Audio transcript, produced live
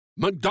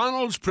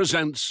McDonald's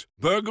presents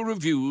Burger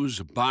Reviews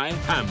by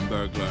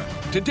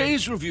Hamburglar.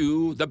 Today's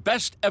review, the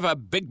best ever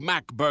Big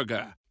Mac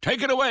burger.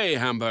 Take it away,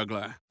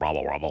 Hamburglar.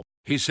 Rubble, rubble.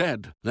 He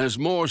said, there's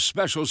more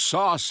special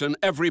sauce in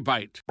every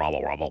bite.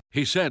 Rubble, rubble.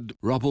 He said,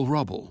 rubble,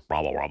 rubble.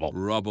 Rubble, rubble.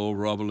 Rubble,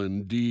 rubble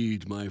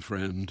indeed, my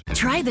friend.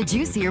 Try the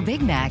juicier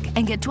Big Mac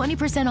and get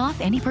 20% off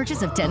any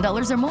purchase of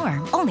 $10 or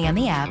more. Only on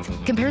the app.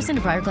 Comparison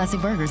to prior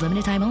classic burgers.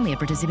 Limited time only at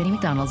participating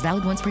McDonald's.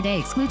 Valid once per day.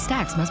 Excludes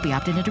tax. Must be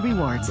opted into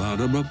rewards.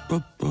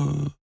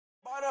 Ba-da-ba-ba-ba.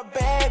 Bought a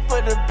bag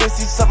for the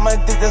pussy, suck my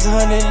dick, that's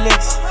 100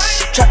 licks.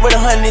 Trap with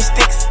 100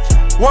 sticks.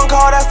 One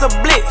call, that's a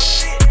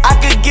blitz. I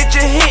could get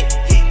you hit.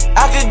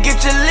 I could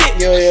get you lit.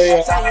 Yo.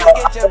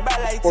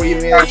 Before you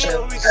made a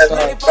chance,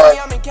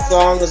 that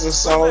song is a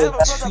solid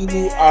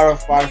 2 out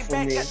of 5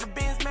 for me.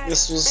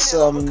 This was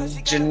some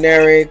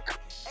generic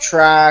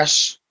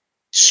trash,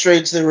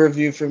 straight to the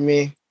review for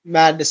me.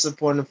 Mad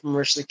disappointed from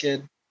Rich the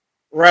Kid.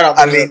 Right up.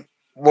 I mean,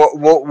 what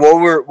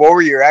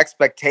were your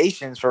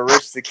expectations for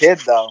Rich the Kid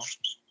though?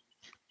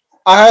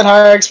 I had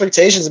higher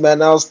expectations,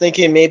 man. I was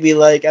thinking maybe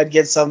like I'd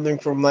get something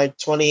from like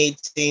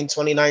 2018,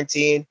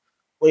 2019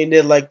 when he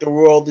did like The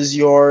World Is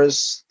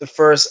Yours, the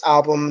first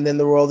album, and then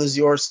The World Is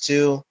Yours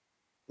too.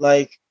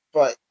 Like,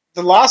 but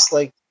the last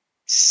like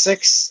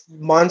 6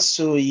 months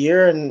to a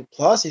year and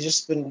plus, he's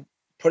just been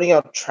putting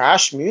out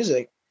trash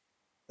music,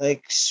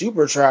 like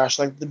super trash.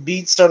 Like the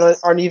beats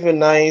aren't even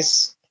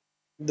nice.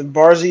 The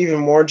bars are even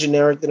more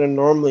generic than it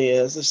normally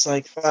is. It's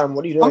like, fam,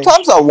 what are you doing?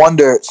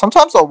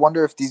 Sometimes I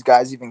wonder if these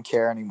guys even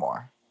care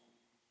anymore.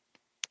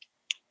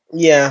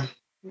 Yeah.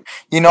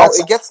 You know,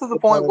 it gets to the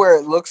point where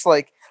it looks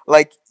like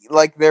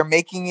they're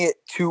making it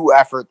too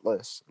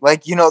effortless.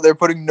 Like, you know, they're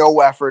putting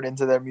no effort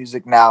into their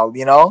music now,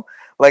 you know?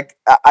 Like,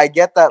 I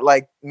get that,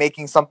 like,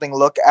 making something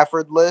look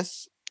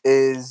effortless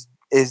is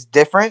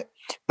different,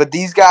 but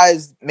these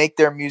guys make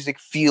their music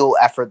feel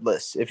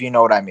effortless, if you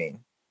know what I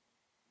mean.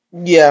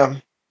 Yeah.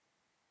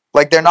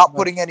 Like, they're not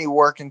putting any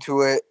work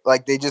into it.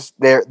 Like,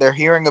 they're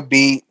hearing a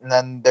beat, and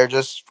then they're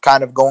just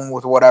kind of going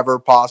with whatever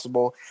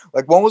possible.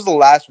 Like, when was the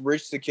last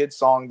Rich the Kid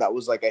song that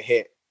was, like, a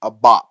hit? A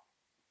bop?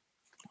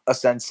 A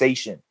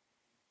sensation?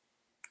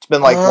 It's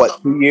been, like,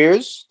 what, 2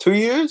 years? 2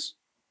 years?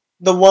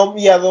 The one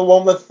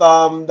with,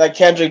 that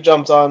Kendrick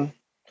jumped on.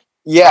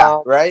 Yeah,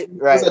 right?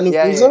 Was that New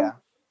Freeza?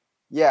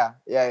 Yeah.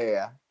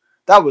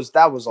 That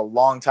was a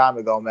long time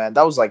ago, man.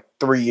 That was, like,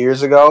 3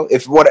 years ago.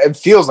 It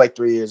feels like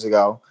 3 years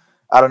ago.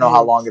 I don't know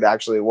how long it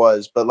actually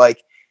was, but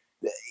like,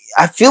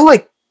 I feel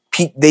like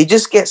they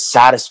just get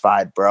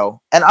satisfied,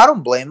 bro. And I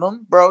don't blame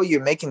them, bro.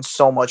 You're making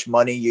so much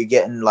money. You're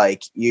getting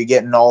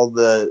all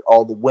the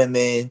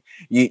women.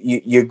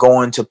 You're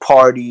going to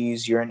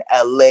parties. You're in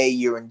LA.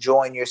 You're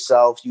enjoying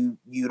yourself. You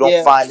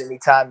don't find any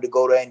time to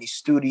go to any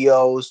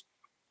studios.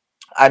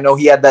 I know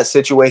he had that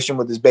situation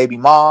with his baby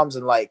moms,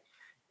 and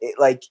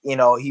you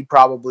know, he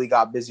probably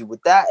got busy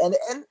with that. And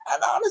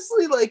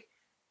honestly, like,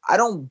 I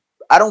don't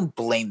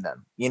blame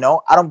them, you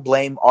know? I don't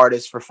blame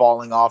artists for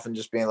falling off and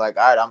just being like,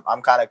 all right,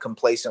 I'm kind of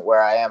complacent where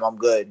I am. I'm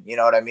good. You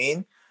know what I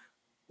mean?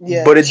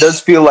 Yeah. But it does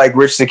feel like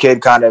Rich the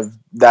Kid kind of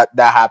that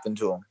happened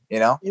to him, you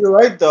know? You're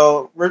right,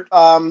 though.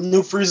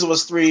 New Freeza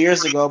was 3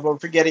 years ago, but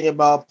forgetting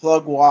about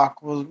Plug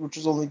Walk, which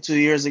was only 2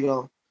 years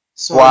ago.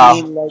 So, wow.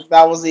 I mean, like,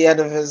 that was the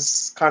end of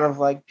his kind of,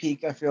 like,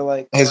 peak, I feel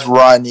like. His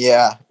run,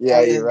 yeah.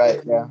 Yeah, you're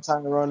right. Yeah.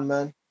 Time to run,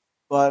 man.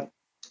 But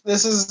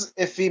this is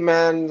iffy,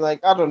 man.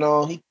 Like, I don't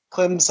know. He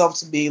claimed himself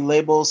to be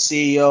label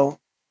CEO.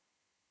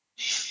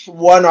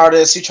 One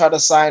artist, he tried to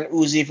sign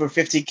Uzi for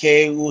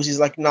 50K. Uzi's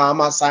like, nah, I'm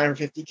not signing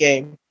for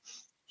 50K.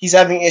 He's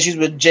having issues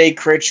with Jay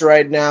Critch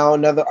right now,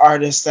 another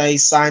artist that he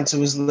signed to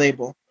his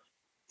label.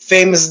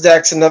 Famous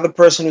Dex, another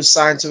person who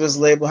signed to his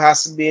label,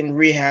 has to be in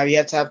rehab. He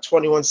had to have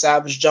 21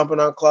 Savage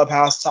jumping on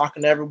Clubhouse,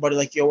 talking to everybody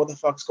like, yo, what the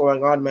fuck's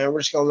going on, man? We're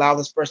just going to allow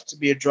this person to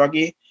be a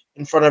druggie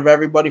in front of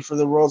everybody for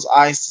the world's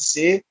eyes to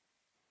see.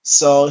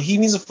 So he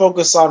needs to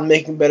focus on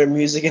making better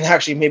music and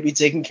actually maybe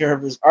taking care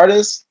of his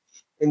artists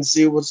and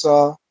see what's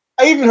I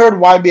even heard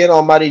YBN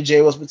Almighty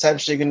J was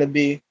potentially going to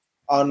be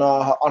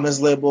on his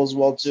label as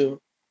well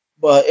too.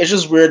 But it's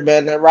just weird,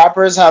 man, that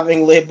rappers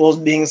having labels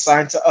being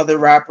signed to other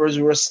rappers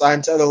who are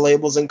signed to other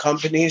labels and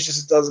companies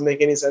just doesn't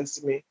make any sense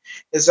to me.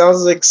 It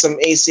sounds like some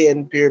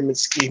ACN pyramid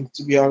scheme,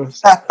 to be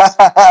honest.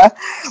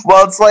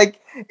 Well, it's like,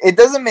 it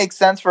doesn't make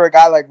sense for a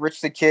guy like Rich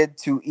the Kid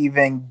to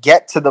even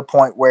get to the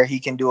point where he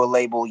can do a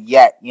label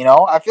yet, you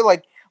know? I feel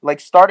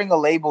like starting a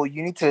label,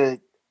 you need to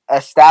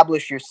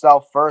establish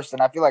yourself first,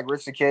 and I feel like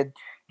Rich the Kid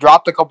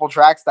dropped a couple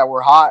tracks that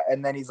were hot,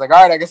 and then he's like,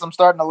 all right, I guess I'm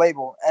starting a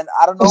label. And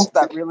I don't know if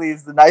that really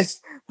is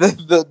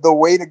the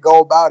way to go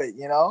about it,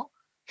 you know?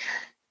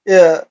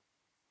 Yeah.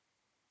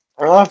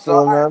 I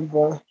feel, man,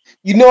 bro.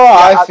 You know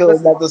how I feel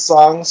about the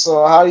song,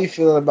 so how are you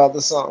feeling about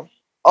the song?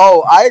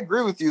 Oh, I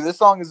agree with you. This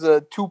song is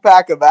a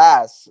 2-pack of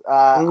ass.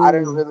 I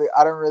don't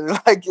really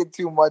like it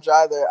too much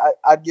either.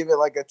 I'd give it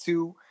like a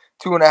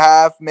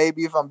 2.5,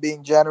 maybe, if I'm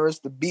being generous.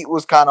 The beat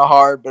was kind of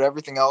hard, but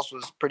everything else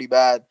was pretty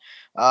bad.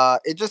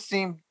 It just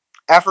seemed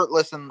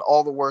effortless in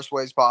all the worst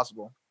ways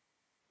possible.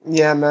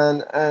 Yeah,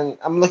 man. And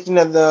I'm looking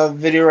at the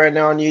video right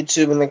now on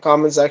YouTube, and the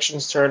comment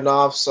section's turned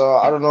off. So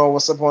I don't know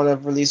what's the point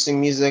of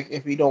releasing music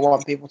if you don't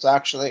want people to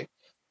actually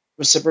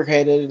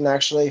reciprocate it and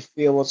actually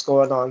feel what's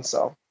going on.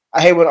 So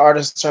I hate when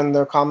artists turn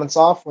their comments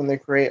off when they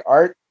create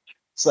art.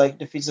 It's like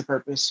defeats the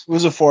purpose.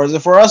 Who's it for? Is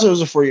it for us or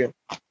is it for you?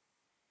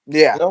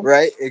 Yeah, You know?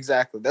 right.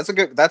 Exactly. That's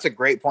a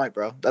great point,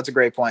 bro. That's a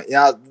great point.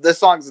 Yeah, this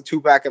song's a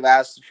Tupac have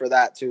asked for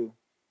that too.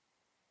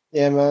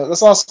 Yeah, man.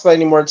 Let's not spend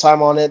any more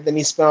time on it than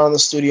he spent on the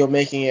studio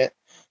making it.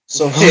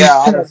 So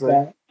Yeah, honestly.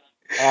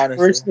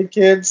 Rich the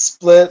Kid,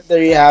 Split.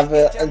 There you have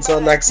it. Until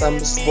next time,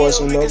 this is the Boys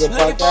from No Good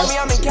Podcast.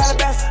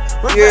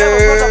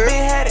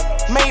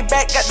 Made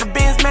back, got the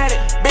Benz Matic.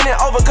 Bend it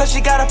over cause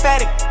she got a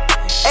fatty.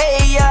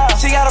 Hey, yeah,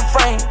 she got a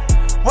frame.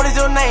 What is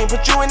your name?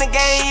 Put you in the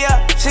game, yeah.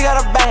 She got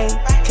a bang.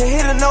 Can't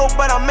hit a note,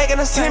 but I'm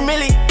making a 10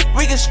 million.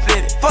 We can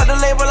split it. Fuck the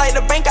label like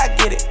the bank, I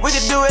get it. We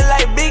can do it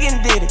like Big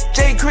and did it.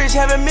 Jay Chris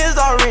having mills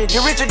already.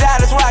 The richer die,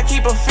 that's why I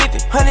keep 'em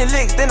 50. 100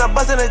 licks, then I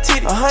bust in a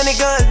titty. 100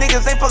 guns,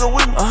 niggas ain't fucking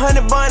with me.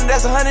 100 bun,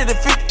 that's 150.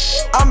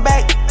 I'm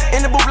back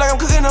in the booth like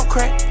I'm cooking up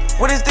crack.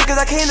 With his stickers,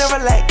 I can't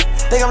never lack.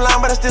 Think I'm lying,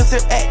 but I still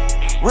sip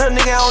act. Real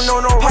nigga, I don't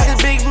know no rap.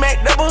 Big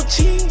Mac, double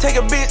cheese. Take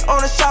a bitch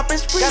on a shopping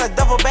spree. Got a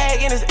duffel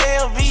bag in his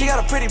LV. She got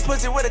a pretty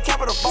pussy with a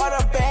capital. Bought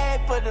a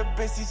bag for the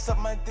bitch. See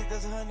something I think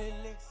that's 100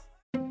 licks.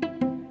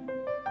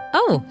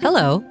 Oh,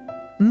 hello.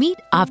 Meet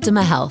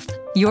Optima Health,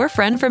 your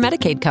friend for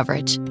Medicaid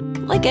coverage.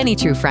 Like any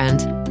true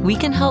friend, we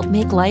can help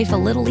make life a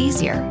little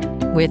easier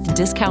with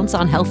discounts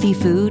on healthy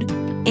food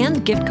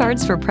and gift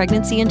cards for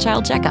pregnancy and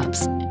child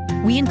checkups.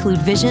 We include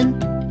vision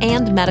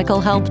and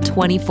medical help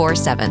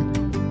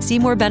 24/7. See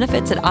more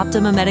benefits at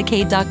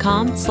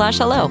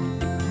OptimaMedicaid.com/hello.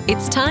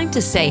 It's time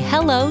to say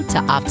hello to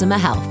Optima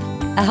Health,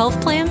 a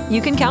health plan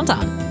you can count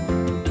on.